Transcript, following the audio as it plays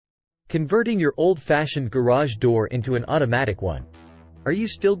Converting your old-fashioned garage door into an automatic one. Are you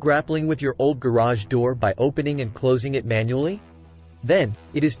still grappling with your old garage door by opening and closing it manually? Then,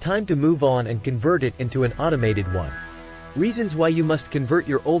 it is time to move on and convert it into an automated one. Reasons why you must convert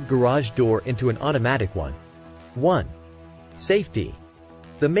your old garage door into an automatic one. 1. Safety.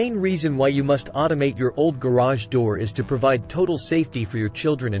 The main reason why you must automate your old garage door is to provide total safety for your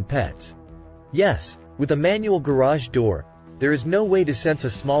children and pets. Yes, with a manual garage door, there is no way to sense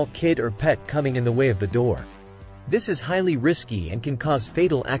a small kid or pet coming in the way of the door. This is highly risky and can cause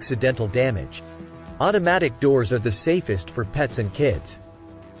fatal accidental damage. Automatic doors are the safest for pets and kids.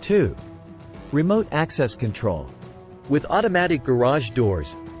 2. Remote access control. With automatic garage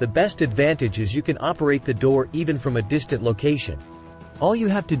doors, the best advantage is you can operate the door even from a distant location. All you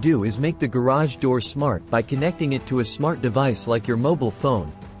have to do is make the garage door smart by connecting it to a smart device like your mobile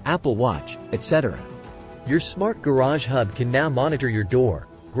phone, Apple Watch, etc. Your smart garage hub can now monitor your door,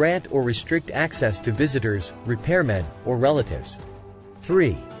 grant or restrict access to visitors, repairmen, or relatives.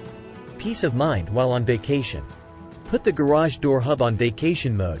 3. Peace of mind while on vacation. Put the garage door hub on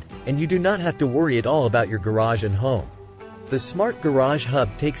vacation mode, and you do not have to worry at all about your garage and home. The smart garage hub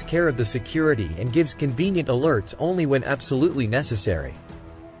takes care of the security and gives convenient alerts only when absolutely necessary.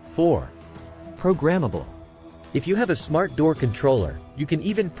 4. Programmable. If you have a smart door controller, you can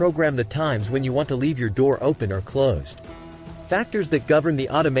even program the times when you want to leave your door open or closed. Factors that govern the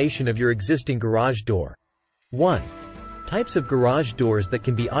automation of your existing garage door. 1. Types of garage doors that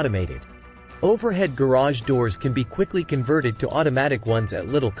can be automated. Overhead garage doors can be quickly converted to automatic ones at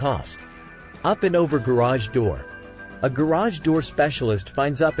little cost. Up and over garage door. A garage door specialist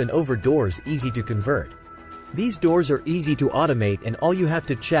finds up and over doors easy to convert. These doors are easy to automate, and all you have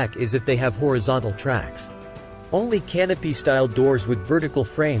to check is if they have horizontal tracks. Only canopy-style doors with vertical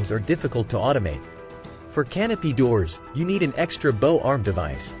frames are difficult to automate. For canopy doors, you need an extra bow arm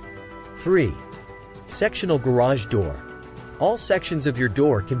device. 3. Sectional garage door. All sections of your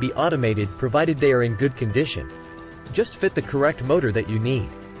door can be automated provided they are in good condition. Just fit the correct motor that you need.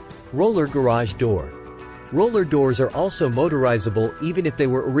 Roller garage door. Roller doors are also motorizable even if they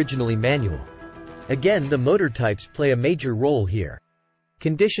were originally manual. Again, the motor types play a major role here.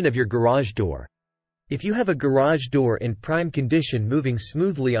 Condition of your garage door. If you have a garage door in prime condition moving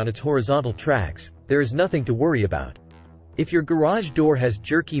smoothly on its horizontal tracks, there is nothing to worry about. If your garage door has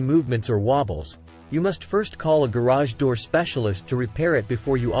jerky movements or wobbles, you must first call a garage door specialist to repair it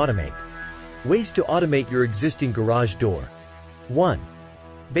before you automate. Ways to automate your existing garage door. 1.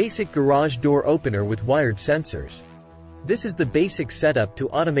 Basic garage door opener with wired sensors. This is the basic setup to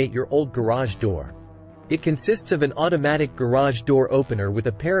automate your old garage door. It consists of an automatic garage door opener with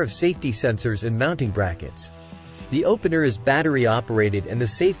a pair of safety sensors and mounting brackets. The opener is battery operated and the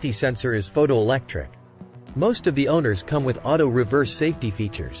safety sensor is photoelectric. Most of the owners come with auto reverse safety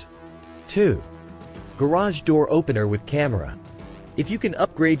features. 2. Garage door opener with camera. If you can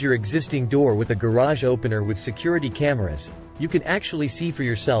upgrade your existing door with a garage opener with security cameras, you can actually see for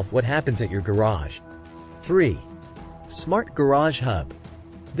yourself what happens at your garage. 3. Smart garage hub.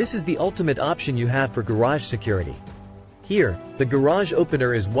 This is the ultimate option you have for garage security. Here, the garage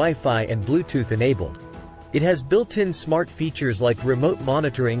opener is Wi-Fi and Bluetooth enabled. It has built-in smart features like remote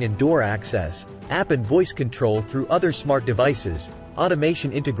monitoring and door access, app and voice control through other smart devices,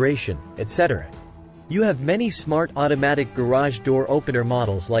 automation integration, etc. You have many smart automatic garage door opener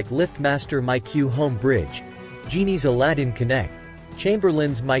models like LiftMaster MyQ Home Bridge, Genie's Aladdin Connect,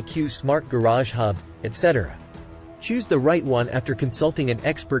 Chamberlain's MyQ Smart Garage Hub, etc. Choose the right one after consulting an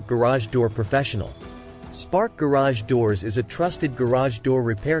expert garage door professional. Spark Garage Doors is a trusted garage door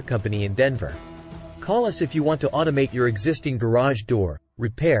repair company in Denver. Call us if you want to automate your existing garage door,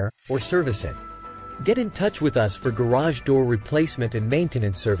 repair, or service it. Get in touch with us for garage door replacement and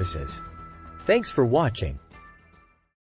maintenance services. Thanks for watching.